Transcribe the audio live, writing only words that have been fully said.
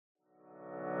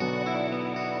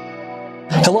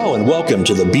Hello and welcome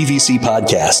to the BVC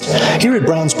Podcast. Here at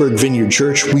Brownsburg Vineyard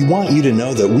Church, we want you to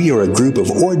know that we are a group of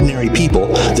ordinary people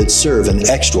that serve an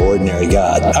extraordinary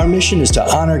God. Our mission is to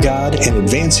honor God and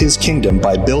advance His kingdom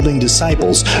by building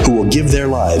disciples who will give their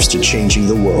lives to changing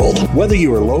the world. Whether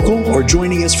you are local or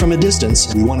joining us from a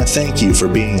distance, we want to thank you for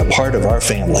being a part of our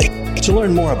family. To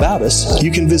learn more about us, you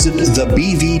can visit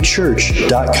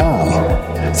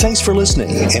thebvchurch.com. Thanks for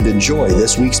listening and enjoy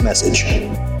this week's message.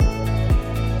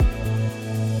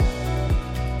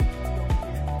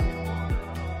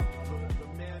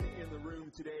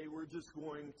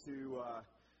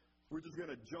 We're just going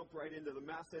to jump right into the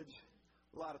message.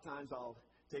 A lot of times I'll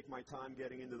take my time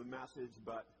getting into the message,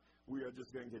 but we are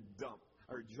just going to jump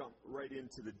right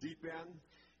into the deep end.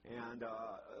 And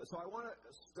so I want to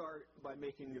start by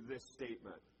making this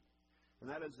statement, and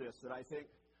that is this, that I think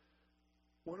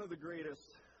one of the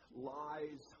greatest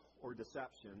lies or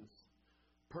deceptions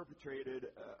perpetrated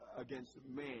against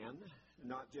man,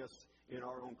 not just in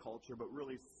our own culture, but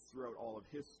really throughout all of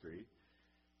history,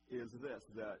 is this,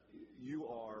 that you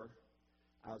are,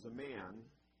 as a man,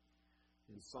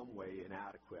 in some way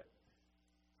inadequate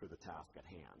for the task at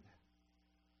hand.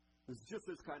 There's just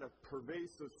this kind of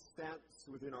pervasive sense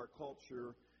within our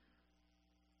culture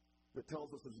that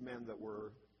tells us as men that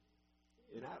we're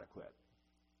inadequate.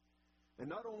 And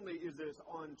not only is this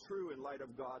untrue in light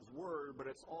of God's Word, but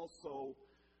it's also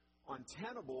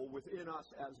untenable within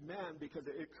us as men because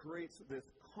it creates this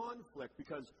conflict,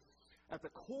 because at the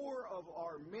core of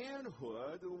our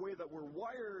manhood, the way that we're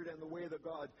wired and the way that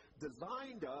God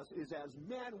designed us is as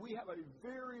men, we have a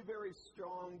very, very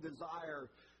strong desire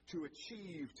to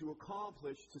achieve, to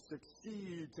accomplish, to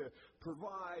succeed, to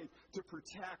provide, to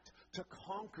protect, to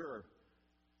conquer.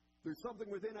 There's something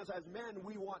within us as men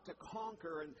we want to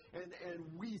conquer, and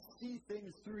we see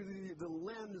things through the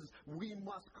lens, we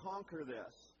must conquer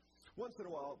this. Once in a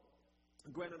while,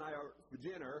 Gwen and I are for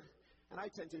dinner, and I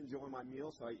tend to enjoy my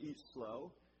meal, so I eat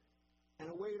slow. And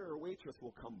a waiter or waitress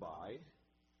will come by,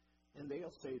 and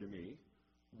they'll say to me,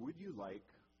 "Would you like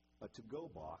a to-go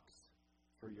box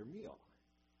for your meal?"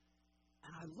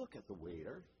 And I look at the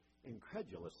waiter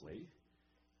incredulously,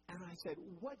 and I said,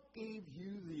 "What gave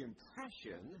you the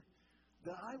impression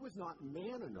that I was not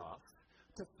man enough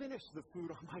to finish the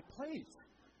food on my plate?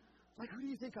 Like, who do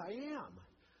you think I am?"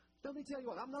 Let me tell you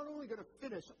what, I'm not only going to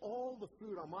finish all the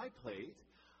food on my plate,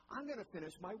 I'm going to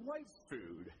finish my wife's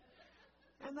food.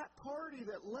 And that party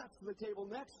that left the table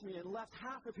next to me and left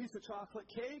half a piece of chocolate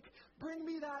cake, bring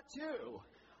me that too.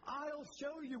 I'll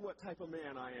show you what type of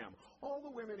man I am. All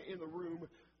the women in the room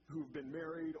who've been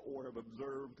married or have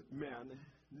observed men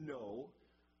know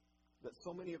that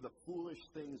so many of the foolish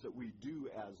things that we do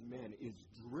as men is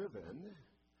driven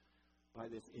by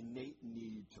this innate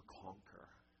need to conquer.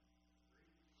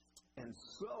 And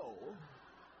so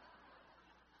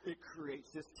it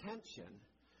creates this tension,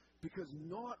 because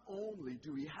not only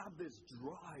do we have this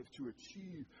drive to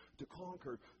achieve, to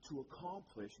conquer, to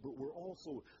accomplish, but we're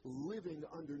also living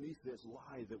underneath this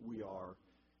lie that we are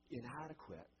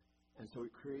inadequate. And so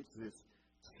it creates this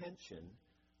tension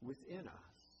within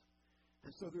us.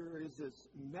 And so there is this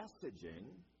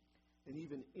messaging and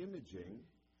even imaging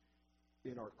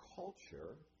in our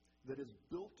culture that is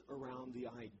built around the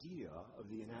idea of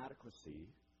the inadequacy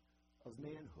of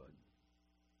manhood.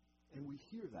 And we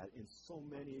hear that in so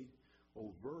many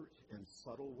overt and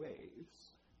subtle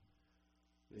ways,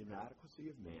 the inadequacy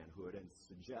of manhood, and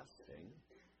suggesting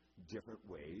different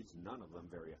ways, none of them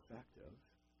very effective,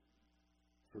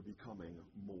 for becoming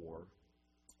more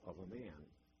of a man.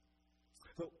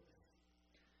 So,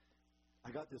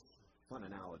 I got this fun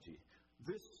analogy.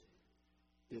 This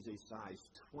is a size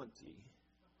 20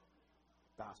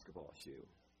 basketball shoe.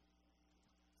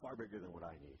 Far bigger than what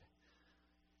I need.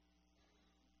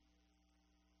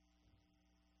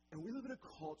 And we live in a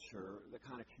culture that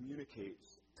kind of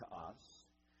communicates to us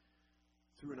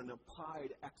through an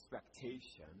implied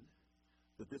expectation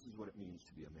that this is what it means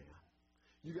to be a man.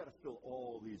 You got to fill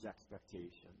all these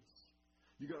expectations.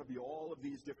 You got to be all of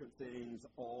these different things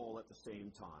all at the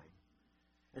same time.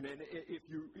 And then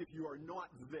if you are not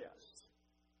this,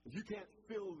 if you can't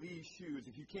fill these shoes,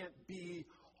 if you can't be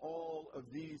all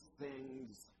of these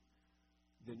things,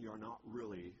 then you're not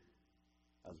really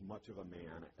as much of a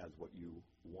man as what you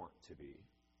want to be.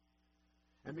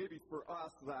 And maybe for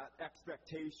us, that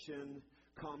expectation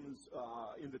comes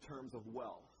in the terms of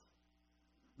wealth.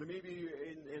 But maybe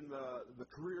in the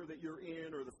career that you're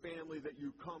in or the family that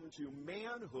you come to,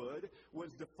 manhood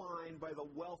was defined by the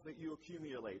wealth that you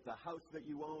accumulate, the house that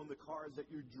you own, the cars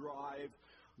that you drive,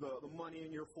 the money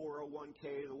in your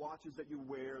 401k, the watches that you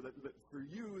wear. That for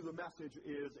you, the message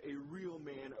is a real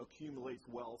man accumulates accumulates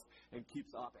wealth and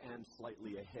keeps up and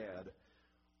slightly ahead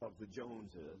of the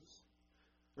Joneses.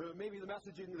 Maybe the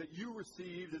messaging that you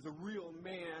received is a real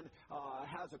man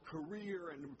has a career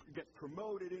and gets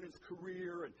promoted in his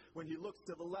career, and when he looks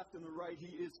to the left and the right,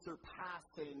 he is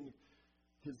surpassing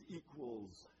his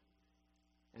equals,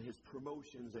 and his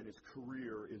promotions and his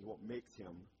career is what makes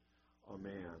him a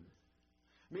man.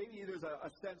 Maybe there's a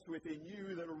sense within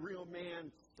you that a real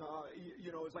man,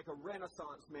 is like a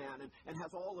Renaissance man and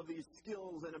has all of these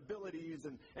skills and abilities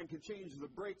and can change the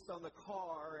brakes on the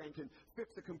car and can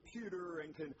fix a computer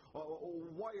and can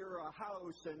wire a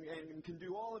house and can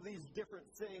do all of these different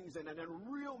things. And a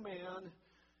real man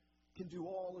can do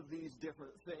all of these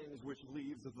different things, which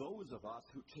leaves those of us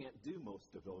who can't do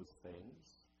most of those things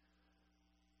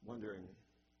wondering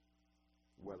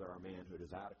whether our manhood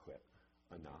is adequate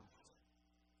enough.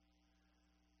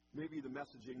 Maybe the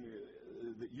messaging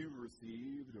that you've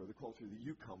received or the culture that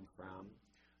you come from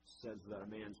says that a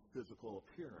man's physical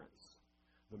appearance,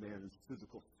 the man's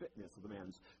physical fitness, the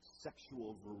man's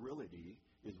sexual virility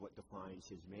is what defines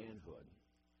his manhood.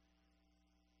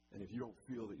 And if you don't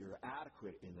feel that you're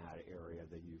adequate in that area,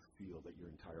 then you feel that your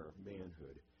entire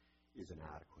manhood is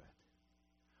inadequate.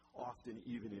 Often,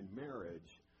 even in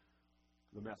marriage,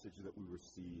 the message that we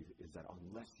receive is that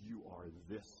unless you are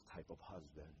this type of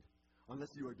husband,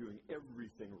 unless you are doing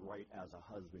everything right as a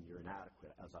husband, you're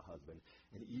inadequate as a husband.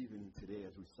 And even today,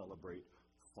 as we celebrate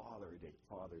Father's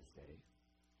Day,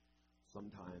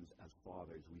 sometimes as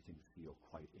fathers, we can feel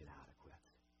quite inadequate.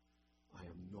 I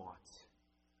am not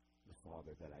the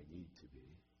father that I need to be.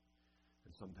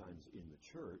 And sometimes in the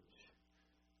church,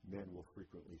 men will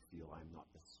frequently feel I'm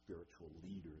not the spiritual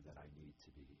leader that I need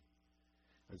to be.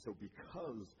 And so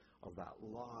because of that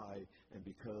lie and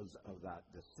because of that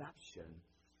deception,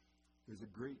 there's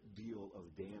a great deal of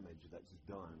damage that's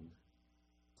done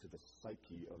to the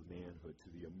psyche of manhood, to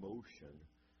the emotion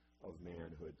of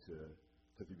manhood,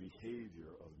 to the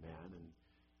behavior of man.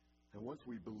 And once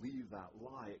we believe that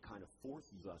lie, it kind of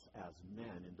forces us as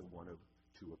men into one of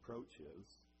two approaches.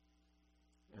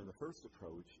 And the first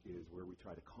approach is where we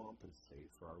try to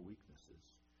compensate for our weaknesses.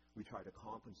 We try to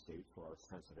compensate for our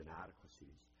sense of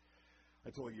inadequacies. I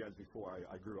told you guys before,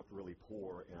 I grew up really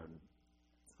poor, and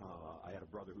I had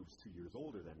a brother who was 2 years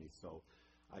older than me, so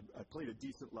I played a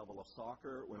decent level of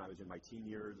soccer. When I was in my teen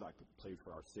years, I played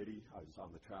for our city. I was on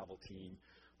the travel team,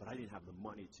 but I didn't have the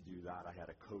money to do that. I had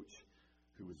a coach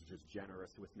who was just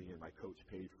generous with me, and my coach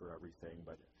paid for everything,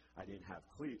 but I didn't have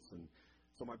cleats. And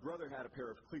so my brother had a pair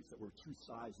of cleats that were 2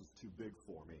 sizes too big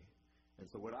for me. And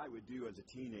so what I would do as a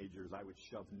teenager is I would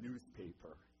shove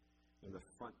newspaper in the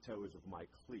front toes of my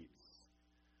cleats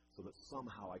so that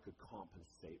somehow I could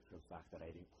compensate for the fact that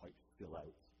I didn't quite fill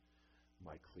out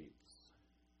my cleats.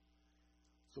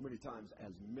 So many times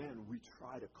as men, we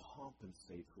try to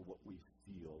compensate for what we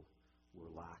feel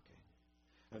we're lacking.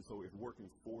 And so if working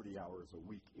 40 hours a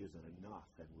week isn't enough,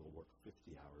 then we'll work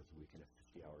 50 hours a week. And if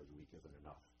 50 hours a week isn't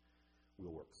enough,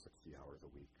 we'll work 60 hours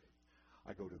a week.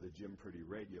 I go to the gym pretty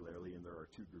regularly, and there are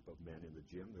 2 groups of men in the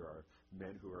gym. There are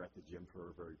men who are at the gym for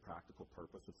a very practical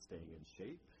purpose of staying in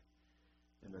shape.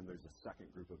 And then there's a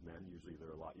second group of men, usually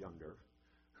they're a lot younger,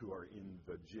 who are in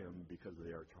the gym because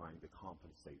they are trying to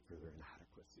compensate for their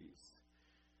inadequacies.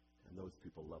 And those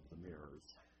people love the mirrors.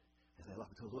 And they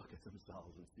love to look at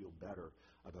themselves and feel better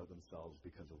about themselves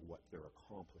because of what they're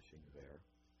accomplishing there.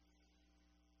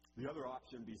 The other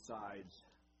option besides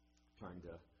trying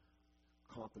to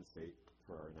compensate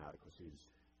for our inadequacies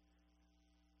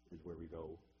is where we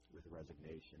go with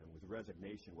resignation. And with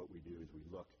resignation, what we do is we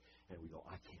look and we go,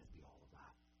 I can't be all of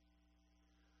that.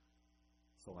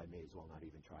 So I may as well not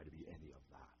even try to be any of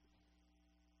that.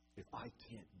 If I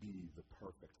can't be the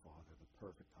perfect father, the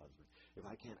perfect husband, if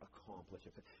I can't accomplish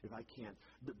it, if I can't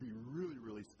be really,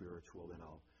 really spiritual, then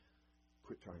I'll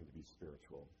quit trying to be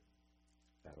spiritual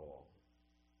at all.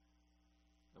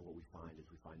 And what we find is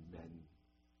we find men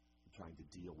trying to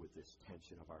deal with this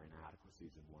tension of our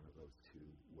inadequacies in one of those 2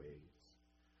 ways.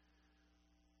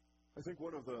 I think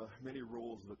one of the many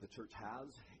roles that the church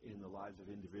has in the lives of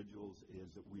individuals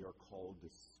is that we are called to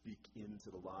speak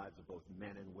into the lives of both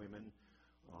men and women,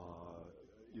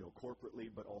 corporately,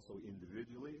 but also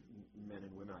individually. Men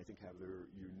and women, I think, have their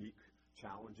unique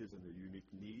challenges and their unique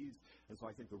needs. And so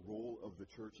I think the role of the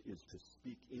church is to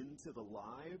speak into the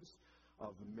lives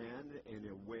of men in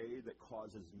a way that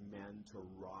causes men to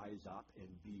rise up and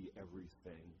be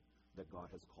everything that God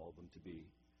has called them to be.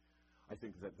 I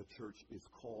think that the church is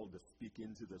called to speak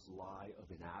into this lie of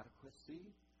inadequacy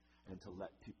and to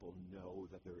let people know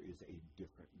that there is a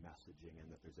different messaging and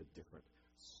that there's a different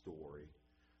story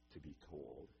to be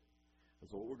told. And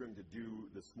so what we're going to do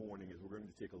this morning is we're going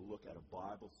to take a look at a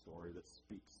Bible story that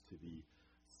speaks to the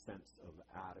sense of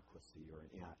adequacy or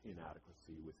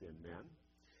inadequacy within men.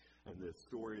 And the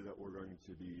story that we're going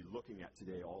to be looking at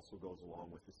today also goes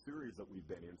along with the series that we've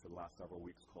been in for the last several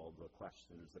weeks called The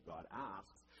Questions That God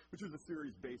Asks, which is a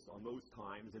series based on those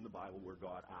times in the Bible where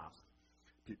God asked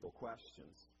people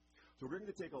questions. So we're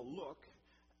going to take a look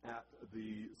at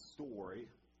the story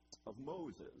of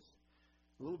Moses.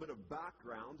 A little bit of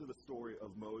background to the story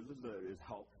of Moses that is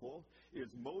helpful is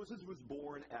Moses was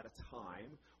born at a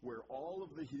time where all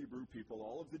of the Hebrew people,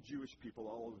 all of the Jewish people,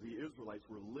 all of the Israelites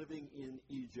were living in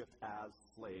Egypt as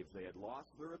slaves. They had lost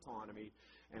their autonomy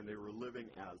and they were living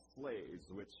as slaves,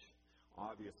 which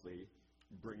obviously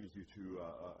brings you to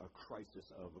a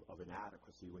crisis of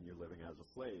inadequacy when you're living as a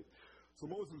slave. So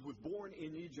Moses was born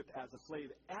in Egypt as a slave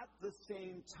at the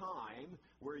same time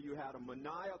where you had a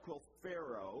maniacal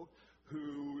Pharaoh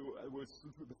who was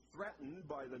threatened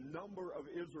by the number of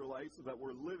Israelites that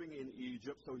were living in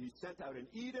Egypt. So he sent out an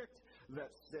edict that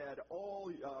said all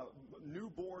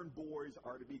newborn boys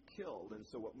are to be killed. And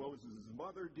so what Moses'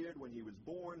 mother did when he was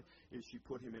born is she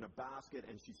put him in a basket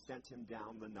and she sent him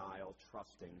down the Nile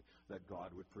trusting that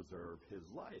God would preserve his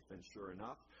life. And sure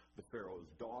enough, the Pharaoh's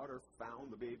daughter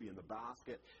found the baby in the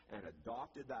basket and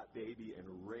adopted that baby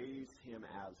and raised him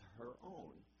as her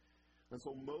own. And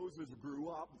so Moses grew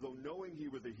up, though knowing he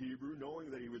was a Hebrew,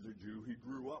 knowing that he was a Jew, he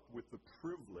grew up with the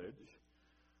privilege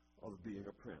of being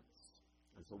a prince.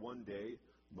 And so one day,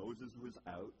 Moses was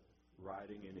out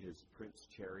riding in his prince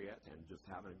chariot and just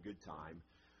having a good time,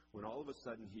 when all of a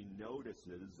sudden he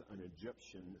notices an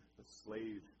Egyptian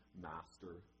slave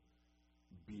master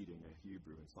beating a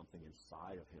Hebrew, and something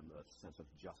inside of him, the sense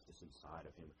of justice inside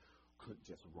of him, couldn't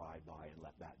just ride by and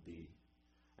let that be.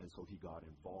 And so he got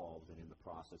involved, and in the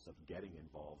process of getting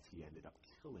involved, he ended up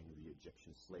killing the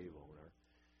Egyptian slave owner,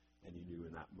 and he knew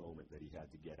in that moment that he had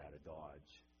to get out of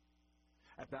Dodge.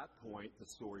 At that point, the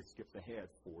story skips ahead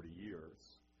 40 years.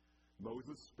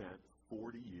 Moses spent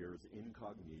 40 years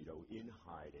incognito, in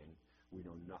hiding. We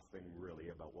know nothing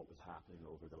really about what was happening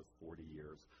over those 40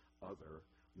 years other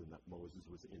than that Moses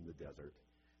was in the desert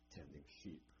tending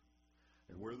sheep.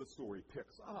 And where the story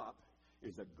picks up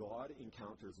is that God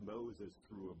encounters Moses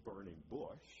through a burning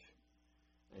bush,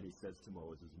 and he says to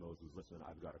Moses, Moses, listen,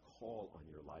 I've got a call on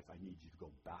your life. I need you to go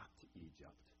back to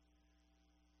Egypt,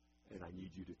 and I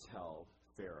need you to tell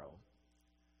Pharaoh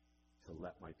to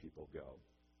let my people go.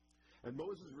 And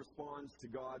Moses responds to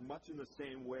God much in the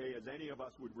same way as any of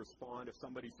us would respond if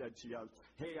somebody said to us,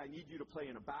 hey, I need you to play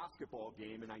in a basketball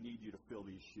game, and I need you to fill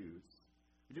these shoes.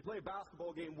 Would you play a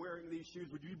basketball game wearing these shoes?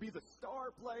 Would you be the star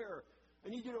player? I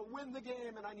need you to win the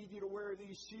game, and I need you to wear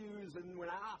these shoes. And when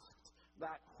asked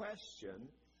that question,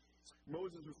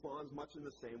 Moses responds much in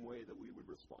the same way that we would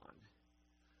respond.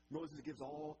 Moses gives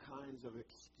all kinds of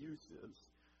excuses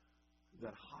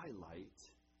that highlight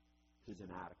his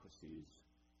inadequacies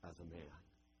as a man.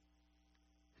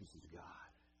 He says,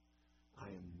 God, I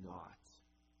am not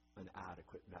an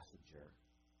adequate messenger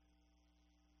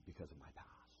because of my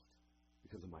past,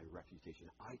 because of my reputation.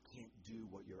 I can't do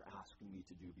what you're asking me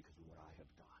to do because of what I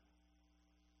have done.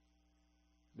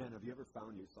 Man, have you ever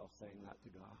found yourself saying that to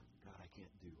God? God, I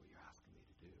can't do what you're asking me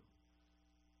to do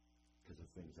because of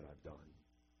things that I've done.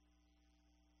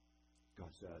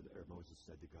 Moses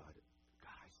said to God,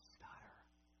 God, I stutter.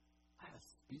 I have a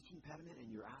speech impediment,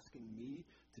 and you're asking me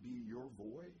to be your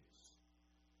voice?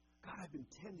 God, I've been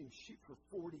tending sheep for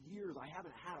 40 years. I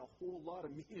haven't had a whole lot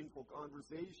of meaningful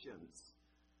conversations.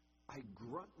 I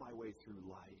grunt my way through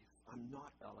life. I'm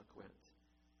not eloquent.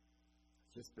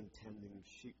 I've just been tending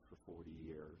sheep for 40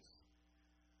 years.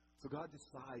 So God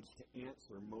decides to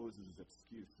answer Moses'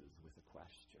 excuses with a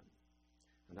question.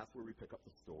 And that's where we pick up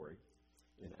the story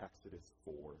in Exodus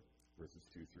 4, verses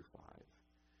 2 through 5.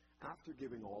 After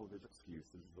giving all of his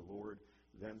excuses, the Lord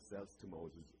then says to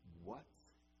Moses, what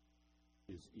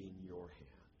is in your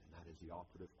hand? And that is the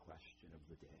operative question of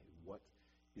the day. What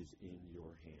is in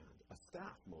your hand? A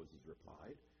staff, Moses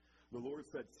replied. The Lord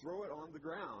said, throw it on the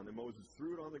ground. And Moses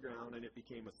threw it on the ground, and it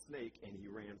became a snake, and he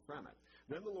ran from it.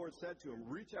 Then the Lord said to him,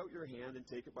 reach out your hand and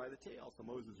take it by the tail. So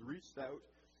Moses reached out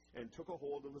and took a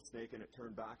hold of the snake, and it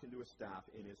turned back into a staff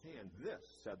in his hand. This,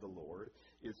 said the Lord,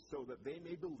 is so that they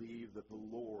may believe that the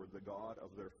Lord, the God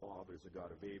of their fathers, the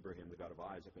God of Abraham, the God of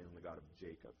Isaac, and the God of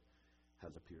Jacob,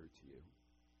 has appeared to you.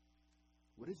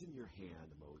 What is in your hand,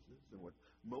 Moses? And what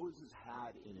Moses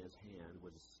had in his hand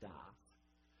was a staff,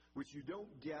 which you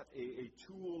don't get a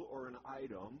tool or an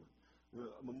item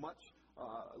much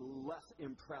less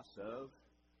impressive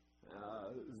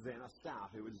than a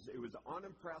staff. It was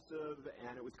unimpressive,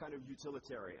 and it was kind of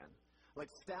utilitarian. Like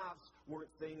staffs weren't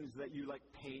things that you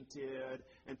painted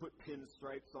and put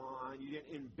pinstripes on. You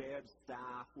didn't embed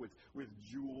staff with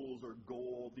jewels or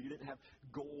gold. You didn't have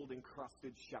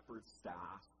gold-encrusted shepherd's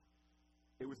staff.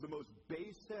 It was the most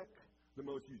basic, the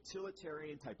most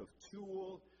utilitarian type of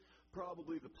tool.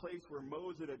 Probably the place where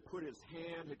Moses had put his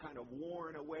hand had kind of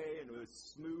worn away and it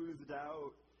was smoothed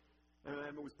out.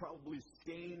 And it was probably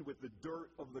stained with the dirt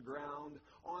of the ground.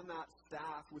 On that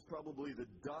staff was probably the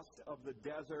dust of the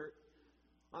desert.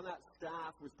 On that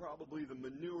staff was probably the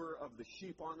manure of the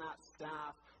sheep. On that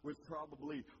staff was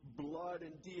probably blood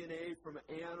and DNA from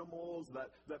animals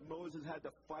that Moses had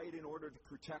to fight in order to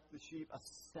protect the sheep. A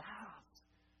staff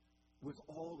was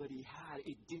all that he had.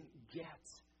 It didn't get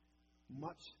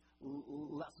much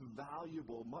less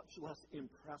valuable, much less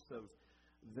impressive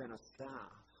than a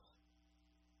staff.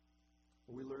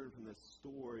 What we learned from this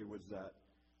story was that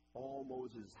all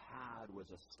Moses had was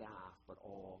a staff, but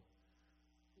all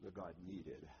that God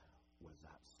needed was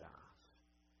that staff.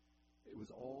 It was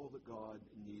all that God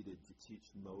needed to teach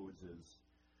Moses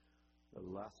a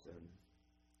lesson,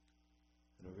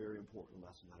 and a very important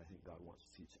lesson that I think God wants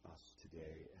to teach us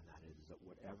today, and that is that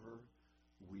whatever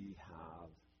we have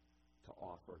to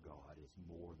offer God is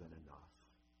more than enough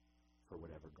for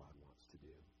whatever God wants to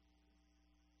do.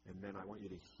 And men, I want you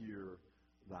to hear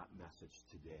that message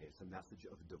today. It's a message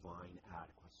of divine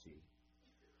adequacy.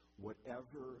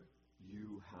 Whatever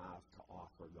you have to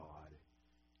offer God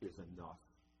is enough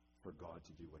for God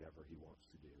to do whatever he wants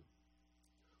to do.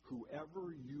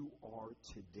 Whoever you are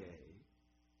today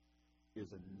is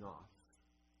enough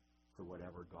for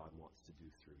whatever God wants to do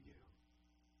through you.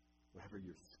 Whatever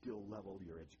your skill level,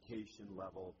 your education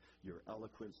level, your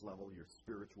eloquence level, your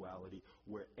spirituality,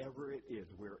 wherever it is,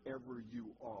 wherever you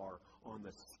are on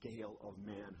the scale of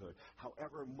manhood,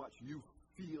 however much you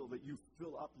feel that you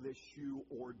fill up this shoe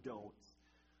or don't,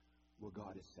 what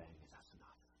God is saying is that's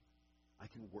enough. I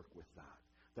can work with that.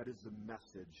 That is the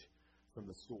message from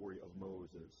the story of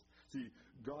Moses. See,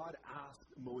 God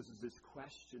asked Moses this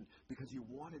question because he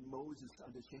wanted Moses to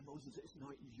understand, Moses, it's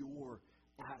not your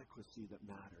adequacy that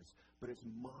matters, but it's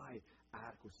my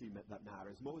adequacy that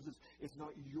matters. Moses, it's not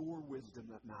your wisdom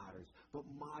that matters, but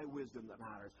my wisdom that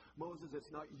matters. Moses, it's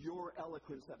not your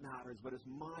eloquence that matters, but it's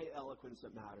my eloquence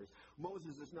that matters.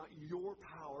 Moses, it's not your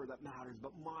power that matters,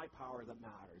 but my power that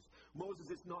matters. Moses,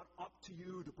 it's not up to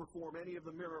you to perform any of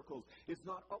the miracles. It's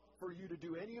not up for you to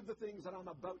do any of the things that I'm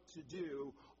about to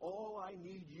do. All I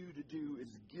need you to do is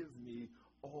give me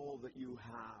all that you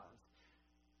have.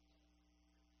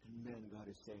 And men, God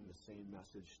is saying the same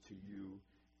message to you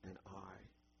and I.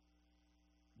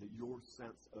 That your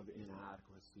sense of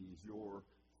inadequacies, your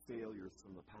failures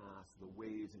from the past, the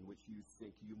ways in which you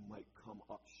think you might come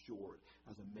up short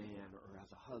as a man or as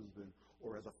a husband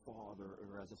or as a father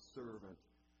or as a servant,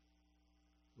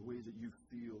 the ways that you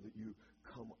feel that you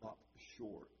come up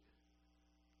short,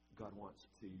 God wants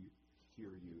to hear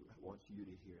you, wants you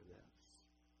to hear this.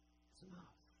 It's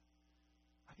enough.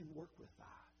 I can work with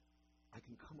that. I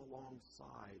can come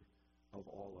alongside of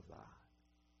all of that.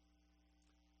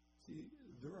 See,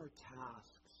 there are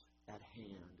tasks at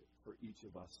hand for each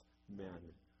of us men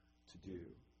to do.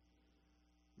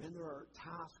 Men, there are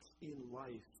tasks in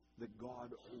life that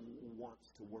God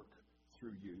wants to work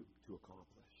through you to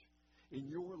accomplish. In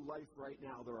your life right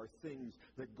now, there are things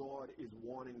that God is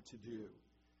wanting to do.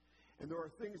 And there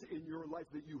are things in your life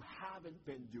that you haven't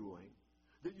been doing,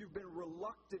 that you've been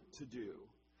reluctant to do,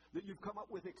 that you've come up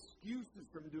with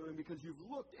excuses from doing because you've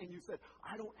looked and you said,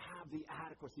 I don't have the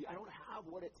adequacy. I don't have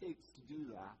what it takes to do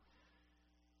that.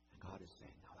 And God is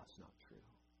saying, no, that's not true.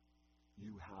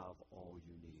 You have all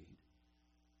you need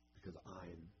because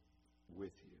I'm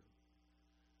with you.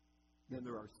 Then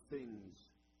there are things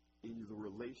in the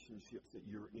relationships that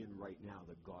you're in right now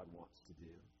that God wants to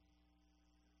do.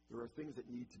 There are things that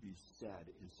need to be said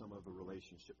in some of the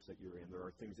relationships that you're in. There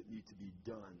are things that need to be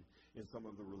done in some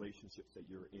of the relationships that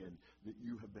you're in that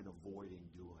you have been avoiding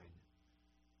doing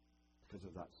because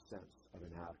of that sense of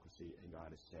inadequacy. And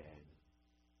God is saying,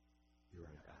 you're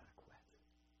inadequate.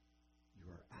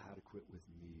 You are adequate with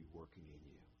me working in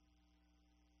you.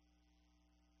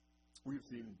 We've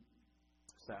seen,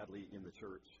 sadly, in the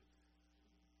church,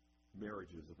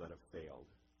 marriages that have failed.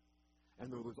 And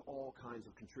there was all kinds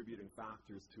of contributing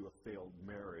factors to a failed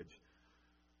marriage.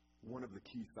 One of the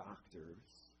key factors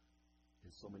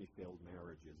in so many failed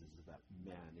marriages is that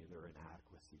men, in their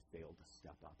inadequacy, fail to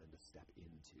step up and to step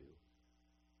into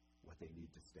what they need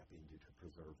to step into to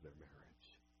preserve their marriage.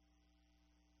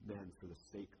 Men, for the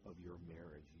sake of your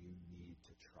marriage, you need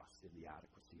to trust in the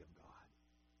adequacy of God.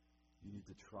 You need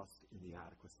to trust in the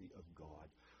adequacy of God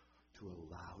to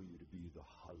allow you to be the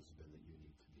husband that you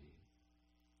need to be.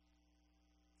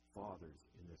 Fathers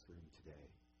in this room today,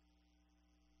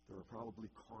 there are probably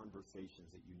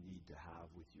conversations that you need to have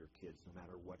with your kids, no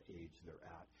matter what age they're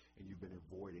at, and you've been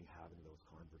avoiding having those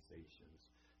conversations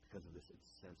because of this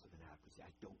sense of inadequacy.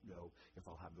 I don't know if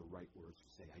I'll have the right words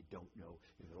to say. I don't know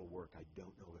if it'll work. I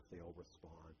don't know if they'll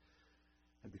respond.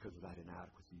 And because of that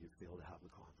inadequacy, you fail to have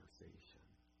the conversation.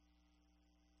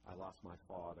 I lost my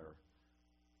father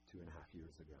 2.5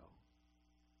 years ago.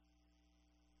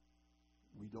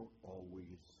 We don't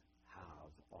always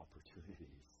have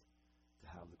opportunities to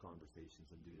have the conversations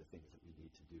and do the things that we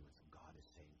need to do. And so God is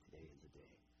saying today is a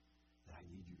day that I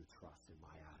need you to trust in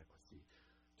my adequacy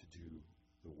to do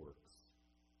the works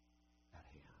at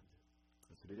hand.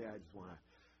 And so today I just want to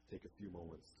take a few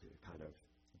moments to kind of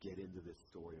get into this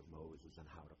story of Moses and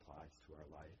how it applies to our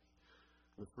life.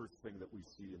 The first thing that we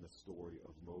see in the story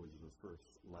of Moses, the first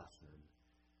lesson,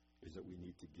 is that we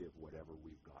need to give whatever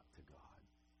we've got to God.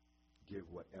 Give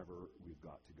whatever we've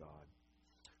got to God.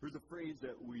 There's a phrase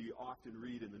that we often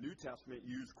read in the New Testament,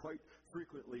 used quite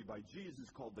frequently by Jesus,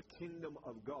 called the kingdom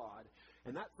of God.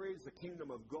 And that phrase, the kingdom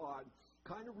of God,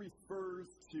 kind of refers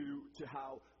to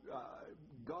how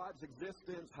God's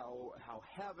existence, how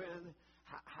heaven,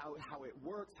 how it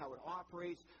works, how it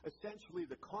operates, essentially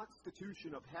the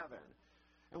constitution of heaven.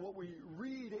 And what we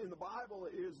read in the Bible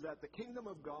is that the kingdom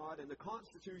of God and the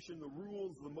constitution, the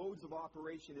rules, the modes of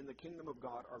operation in the kingdom of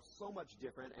God are so much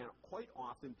different and quite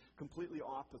often completely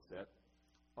opposite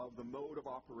of the mode of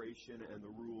operation and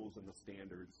the rules and the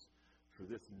standards for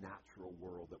this natural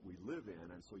world that we live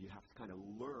in. And so you have to kind of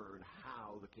learn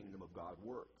how the kingdom of God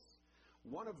works.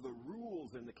 One of the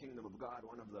rules in the kingdom of God,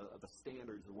 one of the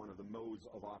standards or one of the modes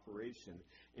of operation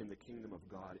in the kingdom of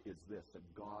God is this,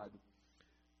 that God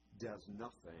does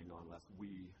nothing unless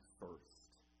we first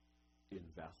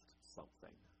invest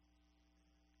something.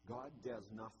 God does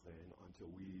nothing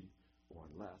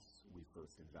unless we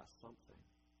first invest something.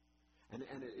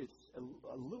 And it's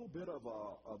a little bit of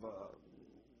a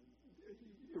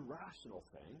irrational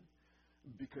thing,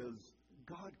 because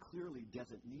God clearly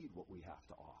doesn't need what we have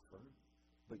to offer,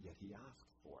 but yet he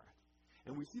asks for it.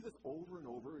 And we see this over and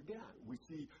over again. We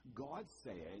see God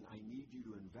saying, I need you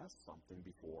to invest something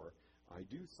before I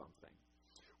do something.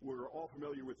 We're all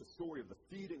familiar with the story of the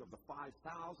feeding of the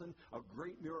 5,000, a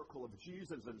great miracle of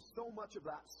Jesus, and so much of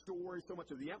that story, so much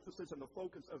of the emphasis and the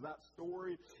focus of that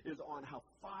story is on how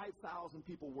 5,000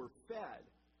 people were fed.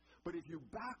 But if you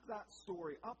back that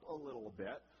story up a little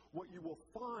bit, what you will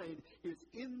find is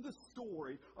in the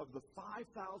story of the 5,000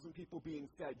 people being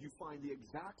fed, you find the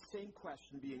exact same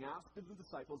question being asked of the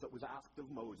disciples that was asked of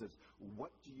Moses.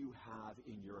 What do you have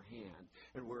in your hand?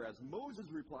 And whereas Moses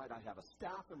replied, I have a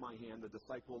staff in my hand, the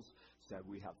disciples said,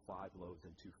 we have 5 loaves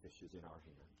and 2 fishes in our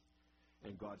hand.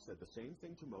 And God said the same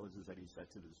thing to Moses that he said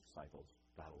to the disciples,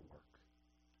 that'll work.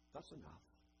 That's enough.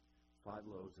 5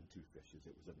 loaves and 2 fishes,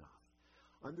 it was enough.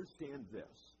 Understand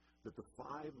this, that the 5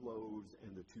 loaves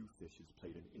and the 2 fishes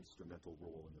played an instrumental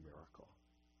role in the miracle.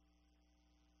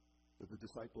 That the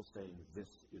disciples saying, this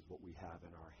is what we have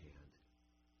in our hand,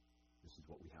 this is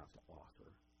what we have to offer,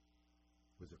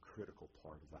 was a critical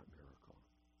part of that miracle.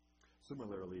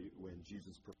 Similarly, when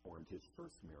Jesus performed his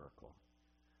first miracle,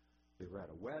 they were at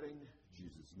a wedding.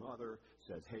 Jesus' mother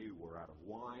says, hey, we're out of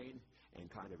wine. And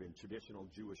kind of in traditional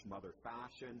Jewish mother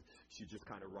fashion, she just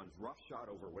kind of runs roughshod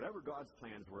over whatever God's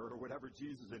plans were or whatever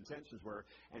Jesus' intentions were.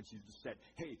 And she just said,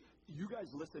 hey, you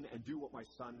guys listen and do what my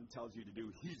son tells you to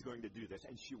do. He's going to do this.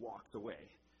 And she walked away.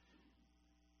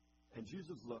 And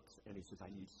Jesus looks and he says, I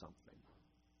need something.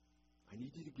 I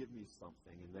need you to give me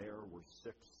something. And there were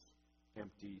 6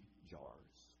 empty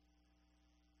jars.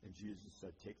 And Jesus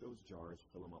said, take those jars,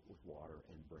 fill them up with water,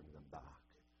 and bring them back.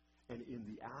 And in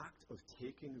the act of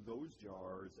taking those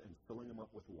jars and filling them up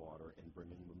with water and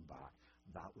bringing them back,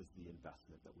 that was the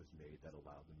investment that was made that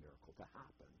allowed the miracle to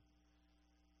happen.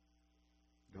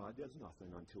 God does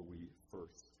nothing until we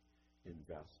first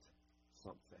invest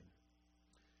something.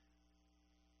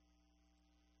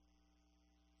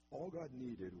 All God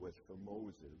needed was for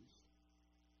Moses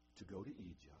to go to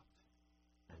Egypt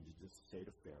and to just say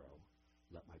to Pharaoh,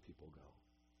 let my people go.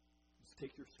 Just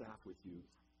take your staff with you,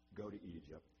 go to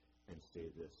Egypt, and say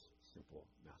this simple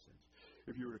message.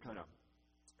 If you were to kind of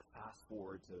fast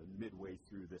forward to midway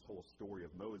through this whole story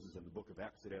of Moses in the book of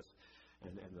Exodus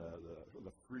and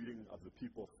the freeing of the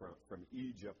people from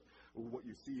Egypt, what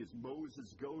you see is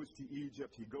Moses goes to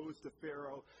Egypt. He goes to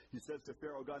Pharaoh. He says to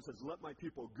Pharaoh, God says, let my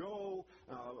people go.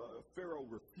 Pharaoh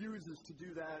refuses to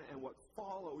do that. And what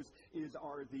follows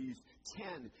are these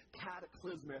 10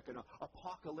 cataclysmic and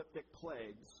apocalyptic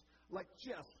plagues, like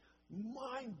just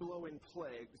mind-blowing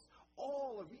plagues,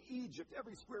 All of Egypt,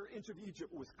 every square inch of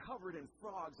Egypt was covered in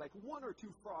frogs. Like 1 or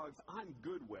 2 frogs I'm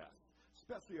good with,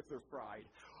 especially if they're fried.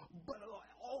 But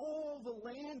all the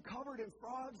land covered in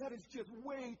frogs, that is just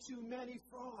way too many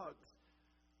frogs.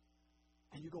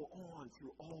 And you go on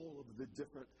through all of the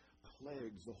different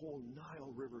plagues, the whole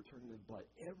Nile River turning into blood.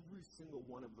 Every single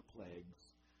one of the plagues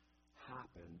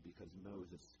happened because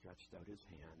Moses stretched out his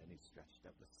hand and he stretched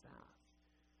out the staff.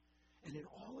 And in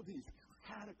all of these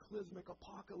cataclysmic,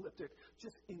 apocalyptic,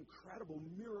 just incredible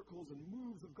miracles and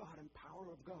moves of God and power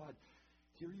of God,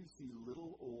 here you see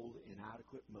little old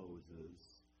inadequate Moses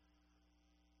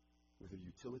with a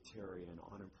utilitarian,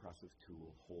 unimpressive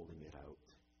tool holding it out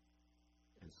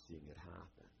and seeing it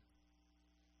happen.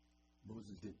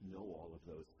 Moses didn't know all of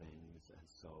those things, and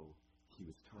so he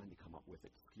was trying to come up with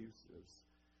excuses,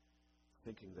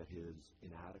 thinking that his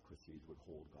inadequacies would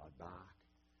hold God back.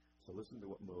 So listen to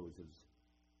what Moses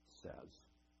says.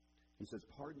 He says,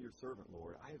 "Pardon your servant,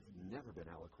 Lord. I have never been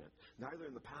eloquent, neither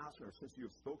in the past nor since you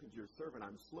have spoken to your servant.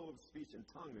 I'm slow of speech and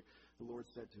tongue." The Lord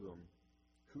said to him,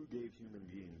 "Who gave human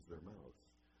beings their mouth?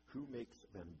 Who makes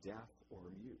them deaf or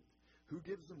mute? Who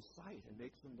gives them sight and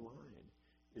makes them blind?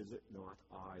 Is it not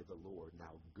I, the Lord?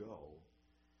 Now go.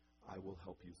 I will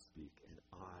help you speak, and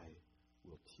I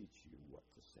will teach you what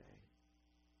to say."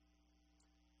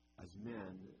 As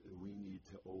men, we need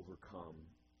to overcome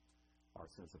our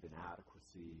sense of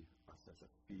inadequacy, our sense of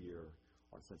fear,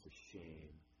 our sense of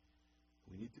shame.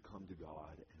 We need to come to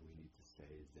God and we need to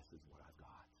say, "This is what I've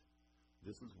got.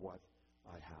 This is what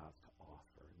I have to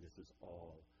offer. This is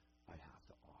all I have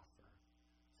to offer,"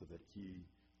 so that He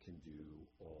can do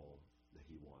all that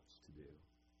He wants to do.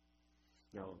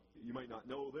 Now, you might not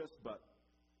know this, but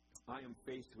I am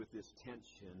faced with this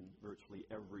tension virtually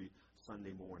every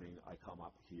Sunday morning I come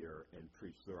up here and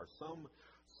preach. There are some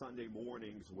Sunday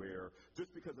mornings where,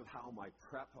 just because of how my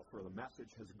prep for the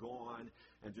message has gone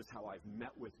and just how I've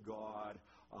met with God,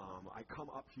 I come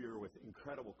up here with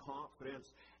incredible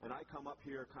confidence, and I come up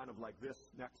here kind of like this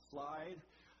next slide.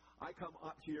 I come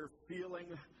up here feeling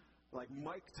like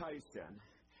Mike Tyson,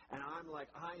 and I'm like,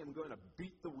 I am going to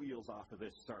beat the wheels off of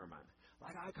this sermon.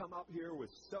 Like, I come up here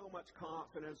with so much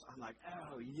confidence. I'm like,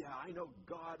 oh, yeah, I know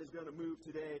God is going to move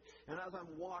today. And as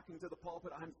I'm walking to the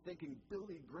pulpit, I'm thinking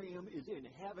Billy Graham is in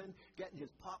heaven getting his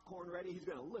popcorn ready. He's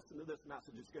going to listen to this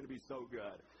message. It's going to be so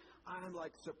good. I'm,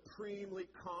 like, supremely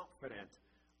confident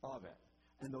of it.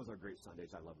 And those are great Sundays.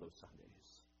 I love those Sundays.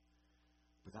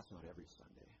 But that's not every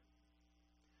Sunday.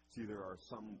 See, there are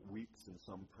some weeks and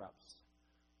some preps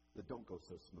that don't go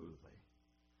so smoothly.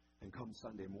 And come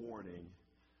Sunday morning,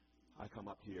 I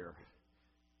come up here,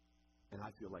 and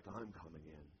I feel like I'm coming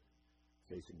in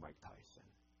facing Mike Tyson.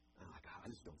 And I'm like, I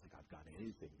just don't think I've got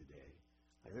anything today.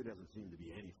 Like, there doesn't seem to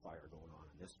be any fire going on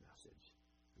in this message.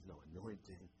 There's no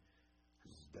anointing. It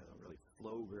just doesn't really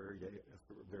flow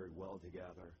very well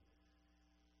together.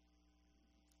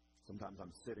 Sometimes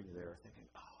I'm sitting there thinking,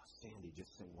 oh, Sandy,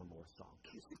 just sing one more song.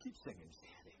 Keep singing,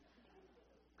 Sandy.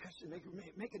 Christian,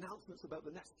 make announcements about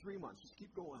the next 3 months. Just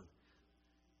keep going.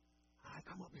 I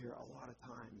come up here a lot of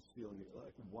times feeling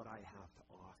like what I have to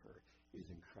offer is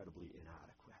incredibly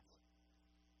inadequate.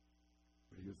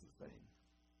 But here's the thing.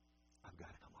 I've got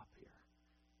to come up here.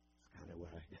 It's kind of what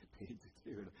I get paid to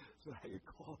do. It's what I get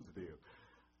called to do.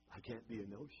 I can't be a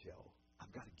no-show.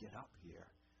 I've got to get up here.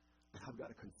 And I've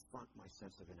got to confront my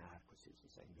sense of inadequacies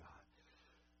and say, God,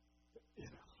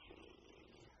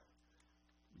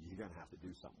 you're going to have to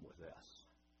do something with this.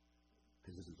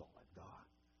 Because this is all I've got.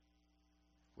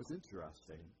 What's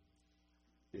interesting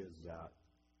is that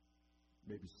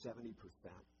maybe 70%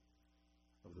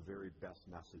 of the very best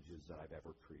messages that I've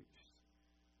ever preached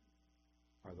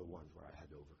are the ones where I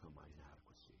had to overcome my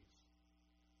inadequacies.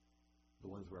 The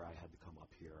ones where I had to come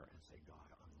up here and say, God,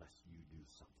 unless you do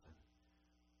something,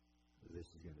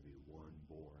 this is going to be one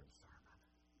boring sermon.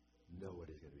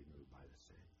 Nobody's going to be moved by this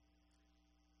thing.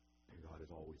 And God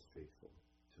is always faithful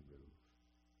to move.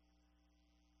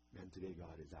 And today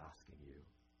God is asking you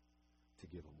to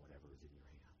give Him whatever is in your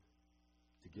hand.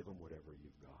 To give Him whatever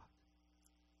you've got.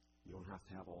 You don't have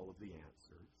to have all of the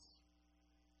answers.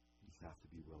 You just have to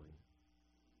be willing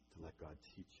to let God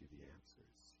teach you the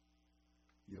answers.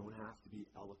 You don't have to be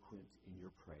eloquent in your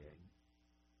praying.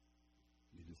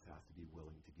 You just have to be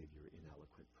willing to give your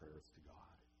ineloquent prayers to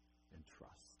God and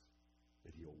trust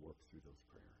that He'll work through those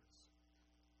prayers.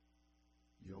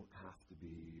 You don't have to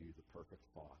be the perfect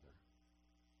father.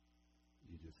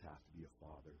 You just have to be a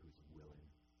father who's willing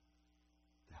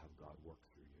to have God work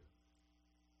through you.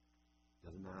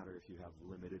 Doesn't matter if you have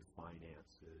limited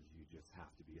finances. You just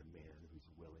have to be a man who's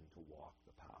willing to walk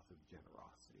the path of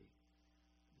generosity.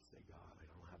 You say, God, I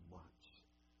don't have much,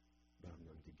 but I'm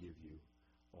going to give you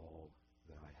all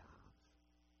that I have.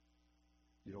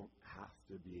 You don't have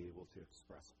to be able to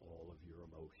express all of your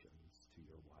emotions to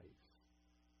your wife.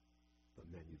 But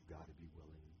men, you've got to be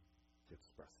willing to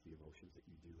express the emotions that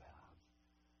you do have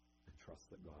and trust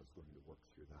that God's going to work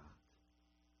through that.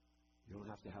 You don't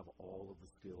have to have all of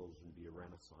the skills and be a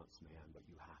Renaissance man, but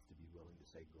you have to be willing to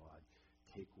say, God,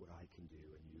 take what I can do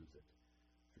and use it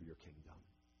for your kingdom.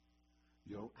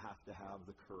 You don't have to have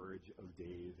the courage of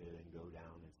David and go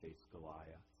down and face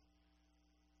Goliath.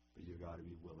 But you've got to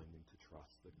be willing to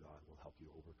trust that God will help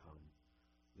you overcome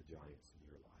the giants in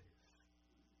your life.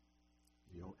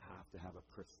 You don't have to have a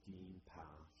pristine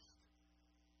past.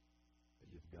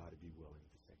 But you've got to be willing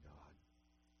to say, God,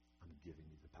 I'm giving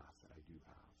you the past that I do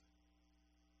have.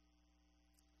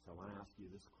 So I want to ask you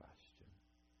this question.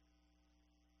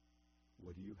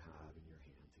 What do you have in your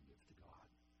hand to give to God?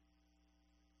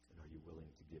 And are you willing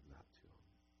to give that to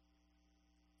Him?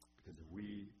 Because if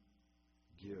we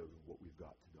give what we've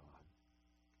got to God,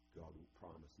 God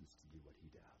promises to do what He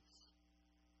does.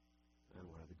 And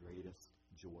one of the greatest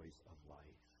joys of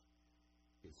life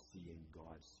is seeing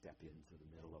God step into the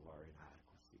middle of our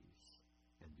inadequacies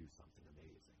and do something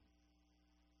amazing.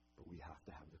 But we have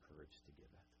to have the courage to give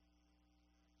it.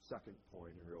 Second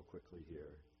point, and real quickly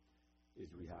here, is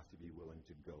we have to be willing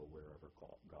to go wherever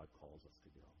God calls us to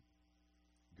go.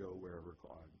 Go wherever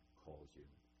God calls you.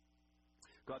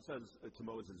 God says to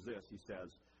Moses this, He says,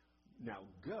 now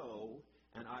go,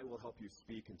 and I will help you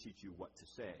speak and teach you what to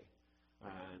say.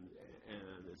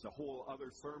 And it's a whole other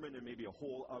sermon and maybe a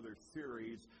whole other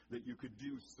series that you could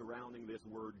do surrounding this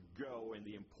word go and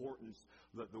the importance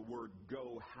that the word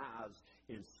go has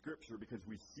in Scripture, because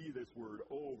we see this word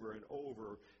over and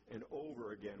over and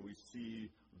over again. We see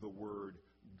the word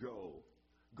go.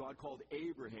 God called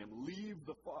Abraham, leave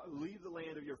the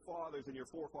land of your fathers and your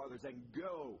forefathers and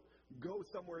go. Go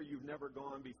somewhere you've never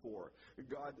gone before.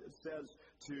 God says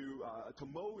to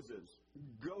Moses,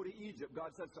 go to Egypt.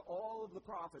 God says to all of the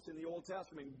prophets in the Old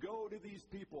Testament, go to these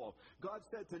people. God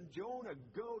said to Jonah,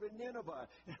 go to Nineveh.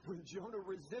 And when Jonah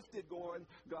resisted going,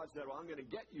 God said, well, I'm going to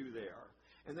get you there.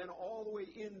 And then all the way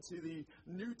into the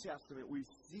New Testament, we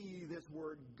see this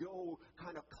word go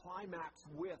kind of climax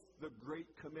with the Great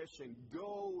Commission.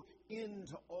 Go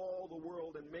into all the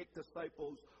world and make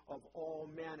disciples of all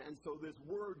men. And so this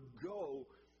word go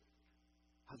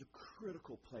has a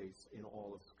critical place in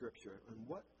all of Scripture. And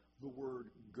what the word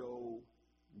go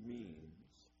means,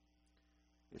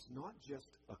 it's not just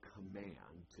a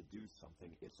command to do something,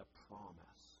 it's a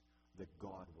promise that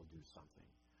God will do something.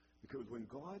 Because when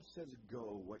God says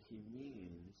go, what He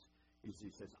means is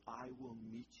He says, I will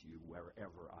meet you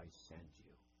wherever I send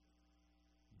you.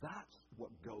 That's what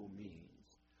go means.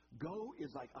 Go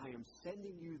is like, I am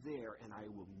sending you there and I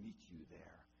will meet you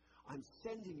there. I'm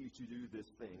sending you to do this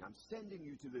thing. I'm sending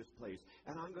you to this place,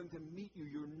 and I'm going to meet you.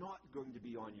 You're not going to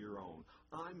be on your own.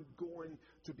 I'm going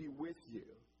to be with you.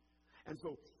 And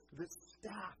so this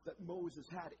staff that Moses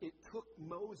had, it took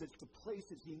Moses to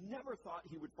places he never thought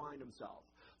he would find himself.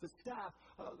 The staff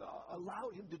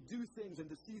allowed him to do things and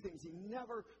to see things he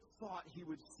never thought he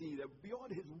would see. That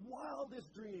beyond his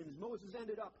wildest dreams, Moses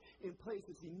ended up in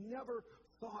places he never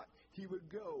thought he would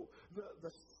go.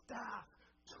 The staff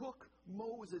took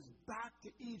Moses back to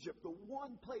Egypt, the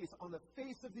one place on the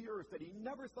face of the earth that he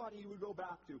never thought he would go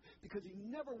back to, because he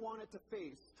never wanted to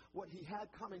face what he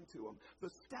had coming to him.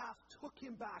 The staff took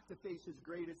him back to face his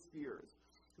greatest fears.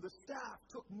 The staff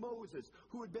took Moses,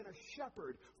 who had been a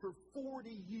shepherd for 40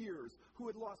 years, who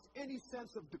had lost any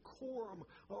sense of decorum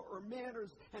or manners,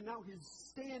 and now he's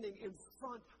standing in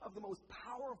front of the most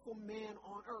powerful man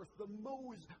on earth.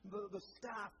 The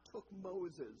staff took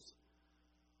Moses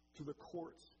to the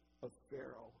courts of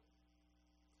Pharaoh.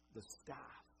 The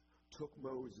staff took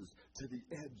Moses to the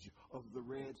edge of the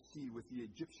Red Sea with the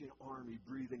Egyptian army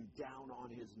breathing down on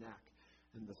his neck.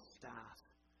 And the staff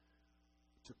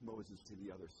took Moses to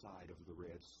the other side of the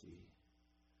Red Sea.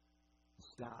 The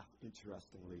staff,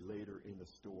 interestingly, later in the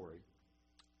story,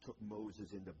 took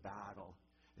Moses into battle,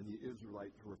 and the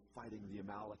Israelites were fighting the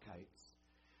Amalekites.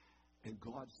 And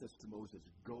God says to Moses,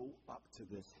 go up to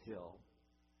this hill.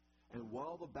 And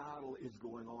while the battle is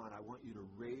going on, I want you to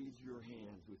raise your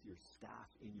hands with your staff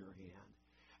in your hand.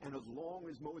 And as long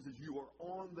as, Moses, you are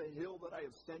on the hill that I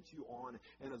have sent you on,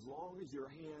 and as long as your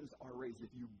hands are raised,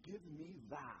 if you give me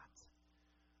that,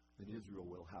 then Israel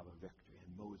will have a victory.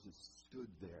 And Moses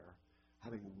stood there,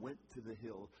 having went to the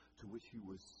hill to which he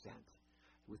was sent,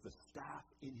 with the staff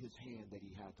in his hand that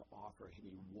he had to offer, and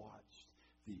he watched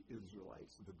the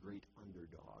Israelites, the great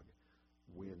underdog,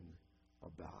 win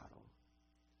a battle.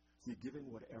 See, giving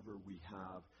whatever we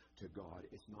have to God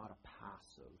is not a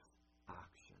passive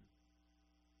action.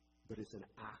 but it's an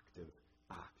active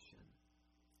action.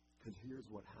 Because here's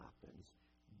what happens.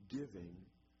 Giving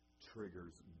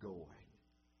triggers going.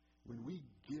 When we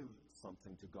give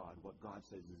something to God, what God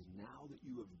says is, now that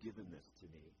you have given this to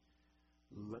me,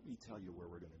 let me tell you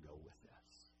where we're going to go with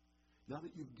this. Now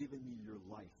that you've given me your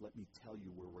life, let me tell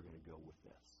you where we're going to go with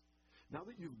this. Now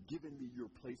that you've given me your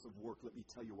place of work, let me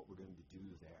tell you what we're going to do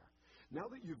there. Now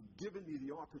that you've given me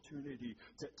the opportunity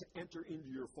to enter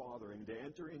into your fathering, to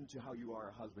enter into how you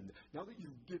are a husband, now that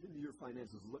you've given me your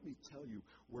finances, let me tell you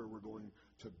where we're going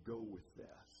to go with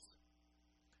this.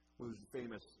 Well, there's a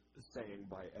famous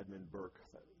saying by Edmund Burke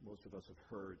that most of us have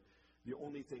heard. The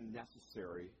only thing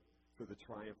necessary for the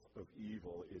triumph of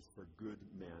evil is for good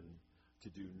men to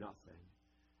do nothing.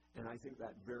 And I think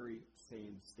that very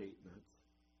same statement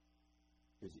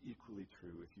is equally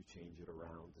true if you change it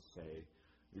around to say,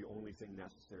 the only thing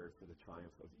necessary for the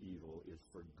triumph of evil is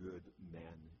for good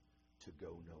men to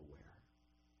go nowhere.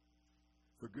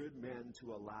 For good men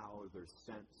to allow their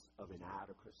sense of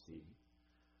inadequacy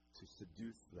to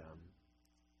seduce them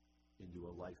into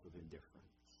a life of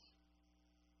indifference.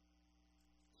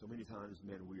 So many times,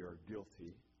 men, we are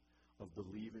guilty of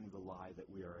believing the lie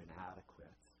that we are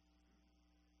inadequate.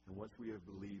 And once we have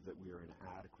believed that we are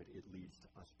inadequate, it leads to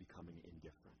us becoming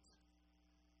indifferent.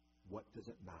 What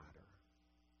does it matter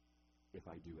if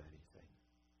I do anything?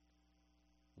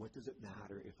 What does it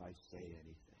matter if I say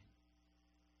anything?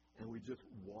 And we just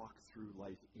walk through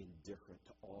life indifferent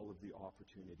to all of the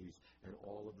opportunities and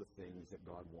all of the things that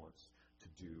God wants to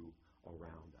do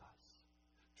around us.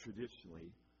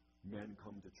 Traditionally, men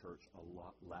come to church a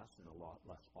lot less and a lot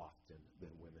less often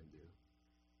than women do.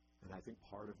 And I think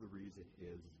part of the reason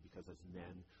is because as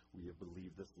men, we have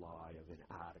believed this lie of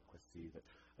inadequacy, that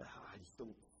I just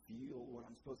don't feel what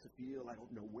I'm supposed to feel. I don't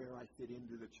know where I fit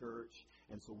into the church.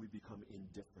 And so we become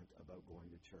indifferent about going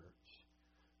to church.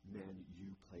 Men,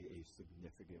 you play a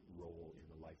significant role in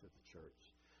the life of the church.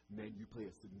 Men, you play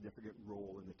a significant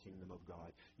role in the kingdom of God.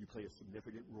 You play a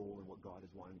significant role in what God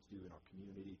is wanting to do in our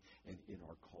community and in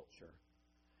our culture.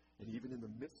 And even in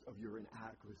the midst of your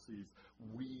inadequacies,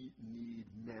 we need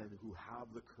men who have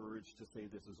the courage to say,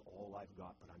 this is all I've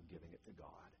got, but I'm giving it to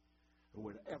God. In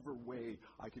whatever way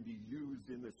I can be used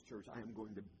in this church, I am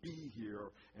going to be here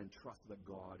and trust that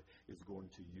God is going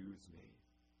to use me.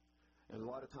 And a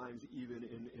lot of times, even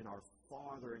in our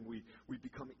fathering, we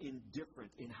become indifferent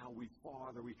in how we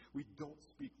father. We don't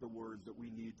speak the words that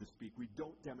we need to speak. We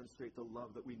don't demonstrate the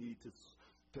love that we need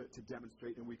to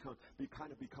demonstrate, and we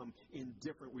kind of become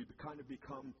indifferent. We kind of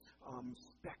become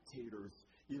spectators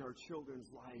in our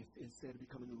children's life instead of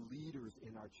becoming leaders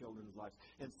in our children's lives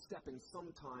and stepping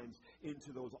sometimes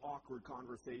into those awkward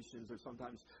conversations or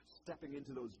sometimes stepping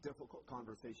into those difficult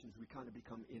conversations. We kind of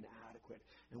become inadequate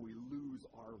and we lose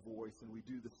our voice, and we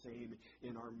do the same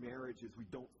in our marriages. We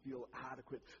don't feel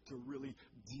adequate to really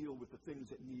deal with the things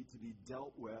that need to be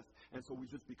dealt with, and so we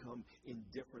just become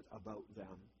indifferent about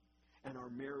them. And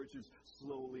our marriages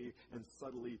slowly and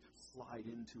subtly slide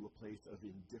into a place of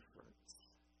indifference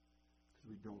because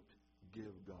we don't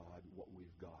give God what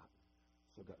we've got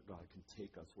so that God can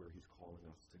take us where he's calling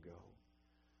us to go.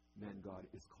 Men, God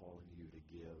is calling you to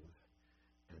give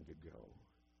and to go.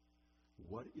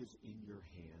 What is in your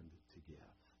hand to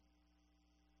give?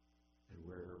 And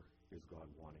where is God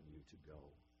wanting you to go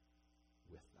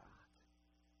with that?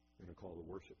 I'm going to call the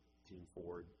worship team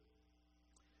forward.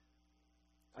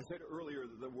 I said earlier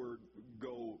that the word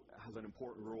go has an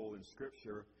important role in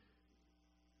Scripture.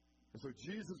 And so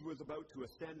Jesus was about to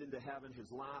ascend into heaven,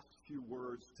 his last few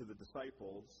words to the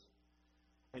disciples.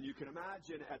 And you can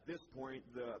imagine at this point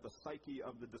the psyche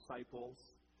of the disciples.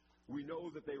 We know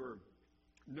that they were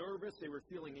nervous, they were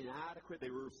feeling inadequate,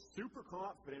 they were super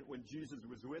confident when Jesus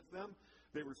was with them.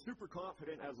 They were super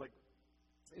confident as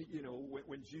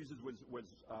when Jesus was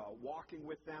walking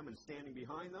with them and standing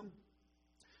behind them.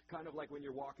 Kind of like when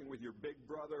you're walking with your big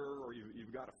brother or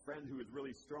you've got a friend who is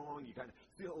really strong, you kind of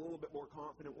feel a little bit more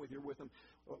confident when you're with them.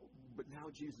 But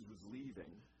now Jesus was leaving.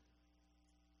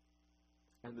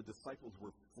 And the disciples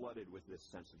were flooded with this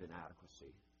sense of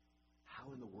inadequacy. How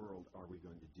in the world are we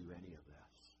going to do any of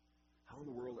this? How in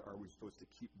the world are we supposed to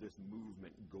keep this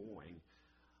movement going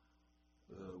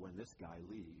when this guy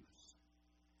leaves?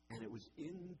 And it was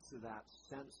into that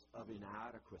sense of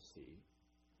inadequacy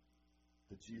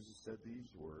that Jesus said these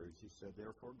words. He said,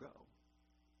 therefore go.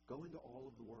 Go into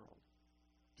all of the world.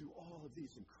 Do all of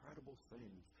these incredible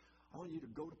things. I want you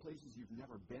to go to places you've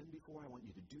never been before. I want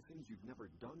you to do things you've never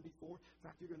done before. In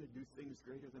fact, you're going to do things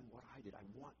greater than what I did. I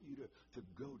want you to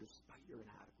go despite your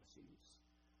inadequacies.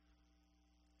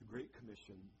 The Great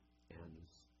Commission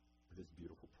ends with this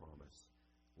beautiful promise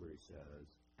where he says,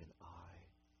 and I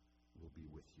will will be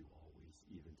with you always,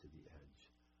 even to the edge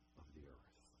of the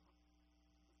earth.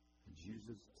 And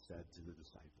Jesus said to the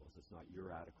disciples, it's not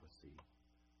your adequacy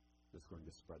that's going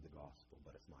to spread the gospel,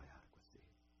 but it's my adequacy.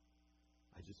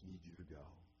 I just need you to go.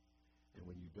 And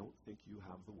when you don't think you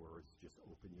have the words, just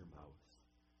open your mouth,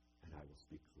 and I will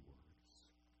speak the words.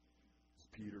 As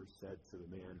Peter said to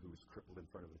the man who was crippled in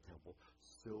front of the temple,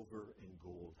 silver and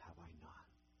gold have I none.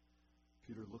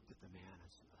 Peter looked at the man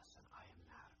and said, listen, I am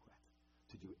inadequate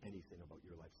to do anything about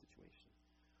your life situation.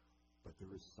 But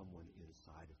there is someone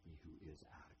inside of me who is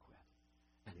adequate.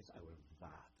 And it's out of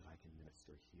that I can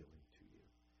minister healing to you.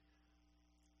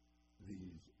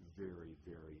 These very,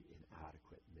 very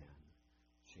inadequate men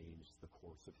changed the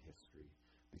course of history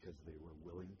because they were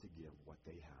willing to give what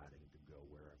they had and to go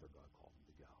wherever God called them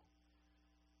to go.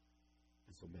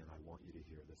 And so, men, I want you to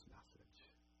hear this message.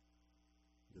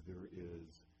 That there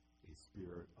is a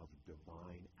spirit of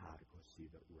divine adequacy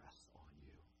that rests on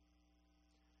you.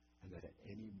 And that at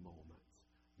any moment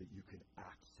that you can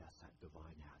access that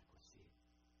divine adequacy.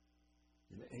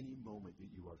 In any moment that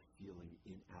you are feeling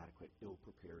inadequate,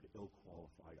 ill-prepared,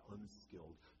 ill-qualified,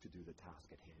 unskilled to do the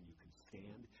task at hand, you can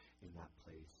stand in that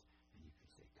place and you can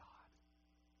say, God,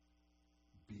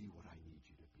 be what I need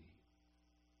you to be.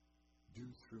 Do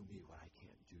through me what I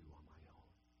can't do on my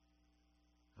own.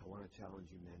 I want to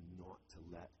challenge you, men, not to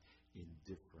let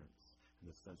indifference and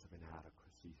the sense of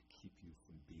inadequacy keep you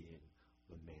from being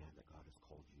the man that God has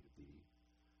called you to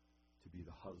be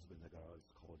the husband that God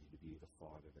has called you to be, the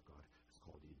father that God has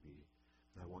called you to be.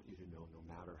 And I want you to know, no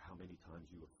matter how many times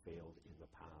you have failed in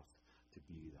the past to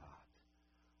be that,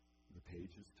 the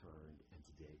page has turned, and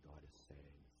today God is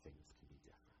saying things can be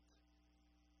different.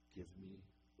 Give me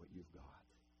what you've got,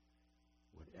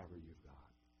 whatever you've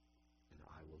got, and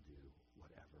I will do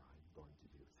whatever I'm going to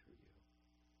do through you.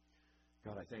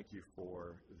 God, I thank you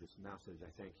for this message.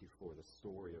 I thank you for the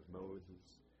story of Moses.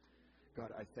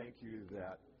 God, I thank you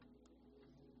that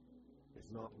it's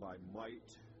not by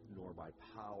might nor by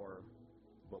power,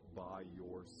 but by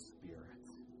your Spirit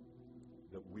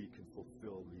that we can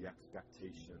fulfill the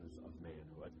expectations of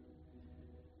manhood.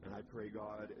 And I pray,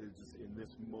 God, just in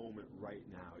this moment right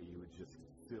now, you would just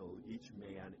fill each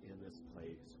man in this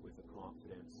place with the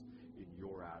confidence in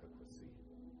your adequacy.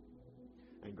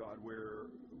 And God, where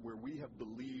we have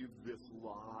believed this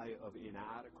lie of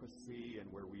inadequacy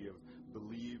and where we have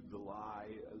believed the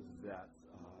lie that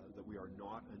we are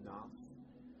not enough,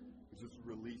 just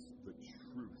release the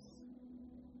truth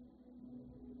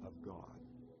of God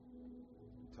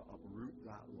to uproot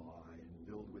that lie and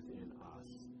build within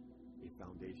us a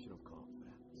foundation of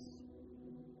confidence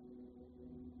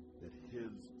that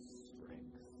His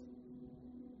strength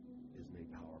is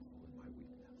made powerful in my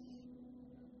weakness.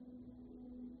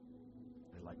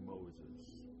 And like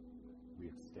Moses, we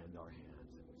extend our hands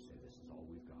and we say, this is all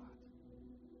we've got.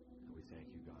 And we thank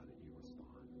you, God, that you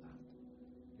respond. That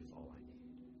is all I need.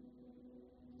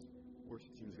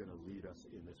 Worship team is going to lead us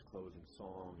in this closing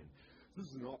song, and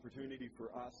this is an opportunity for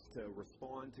us to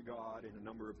respond to God in a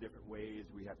number of different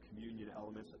ways. We have communion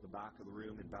elements at the back of the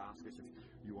room in baskets. If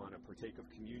you want to partake of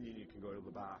communion, you can go to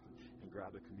the back and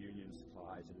grab the communion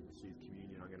supplies and receive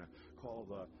communion. I'm going to call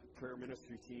the prayer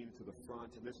ministry team to the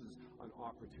front, and this is an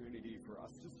opportunity for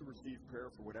us just to receive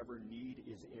prayer for whatever need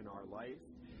is in our life.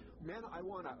 Men, I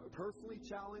want to personally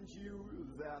challenge you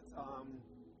that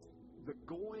the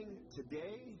going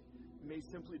today may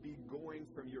simply be going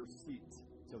from your seat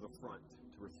to the front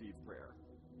to receive prayer.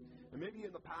 And maybe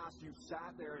in the past you've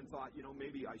sat there and thought,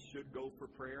 maybe I should go for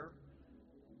prayer,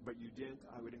 but you didn't.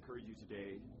 I would encourage you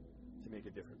today to make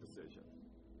a different decision.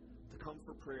 To come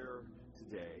for prayer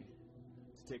today,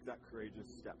 to take that courageous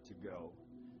step to go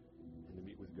and to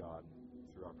meet with God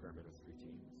through our prayer ministry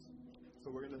teams.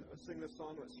 So we're going to sing this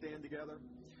song. Let's stand together.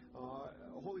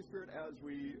 Holy Spirit, as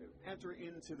we enter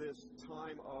into this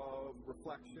time of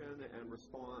reflection and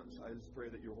response, I just pray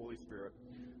that your Holy Spirit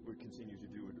would continue to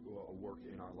do a work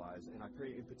in our lives. And I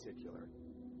pray in particular,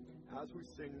 as we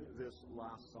sing this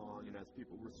last song and as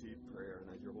people receive prayer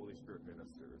and as your Holy Spirit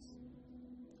ministers,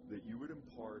 that you would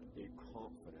impart a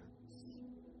confidence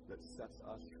that sets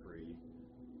us free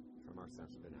from our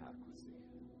sense of inadequacy.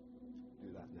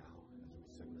 Do that now.